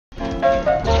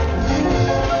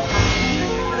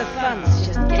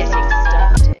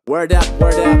Word up,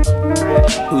 word up.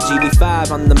 Hujili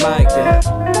 5 on the mic,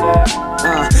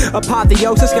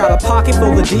 Apotheosis got a pocket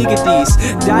full of diggedies.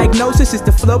 Diagnosis is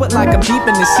to flow it like I'm deep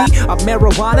in the sea of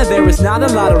marijuana. There is not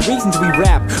a lot of reasons we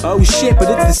rap. Oh shit, but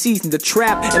it's the season to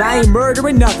trap. And I ain't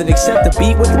murdering nothing except the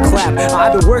beat with the clap.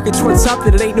 I've been working towards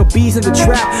something that ain't no bees in the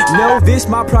trap. Know this,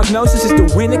 my prognosis is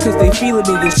to win it, cause they feeling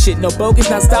me this shit. No bogus,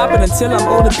 not stopping until I'm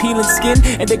old and peeling skin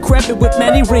and decrepit with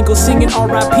many wrinkles, singing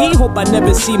R.I.P. Hope I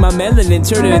never see my melanin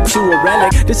turn it into a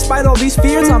relic. Despite all these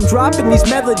fears, I'm dropping these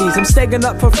melodies. I'm staying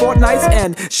up for fortnights,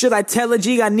 and should I tell a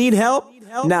G I need help?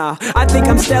 Nah, I think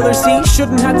I'm stellar, see,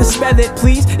 shouldn't have to spell it,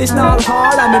 please. It's not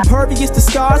hard, I'm impervious to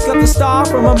scars. Got the star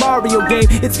from a Mario game,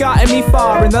 it's gotten me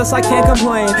far, and thus I can't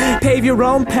complain. Pave your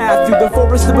own path through the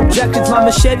forest of objections. My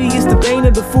machete is the bane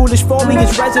of the foolish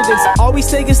foliage residents. Always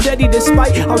staying steady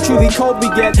despite how truly cold we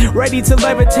get. Ready to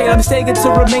levitate, I'm staying to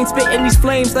remain. Spitting these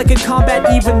flames like in combat,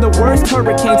 even the worst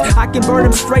hurricanes. I can burn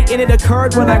them straight, and it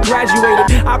occurred when I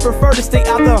graduated. I prefer to stay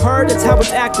out the herd, that's how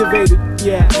it's activated.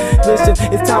 Yeah, listen,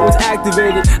 it's how it's activated.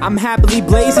 I'm happily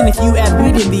blazing if you add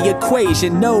weed in the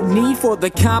equation. No need for the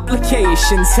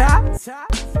complications,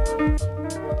 huh?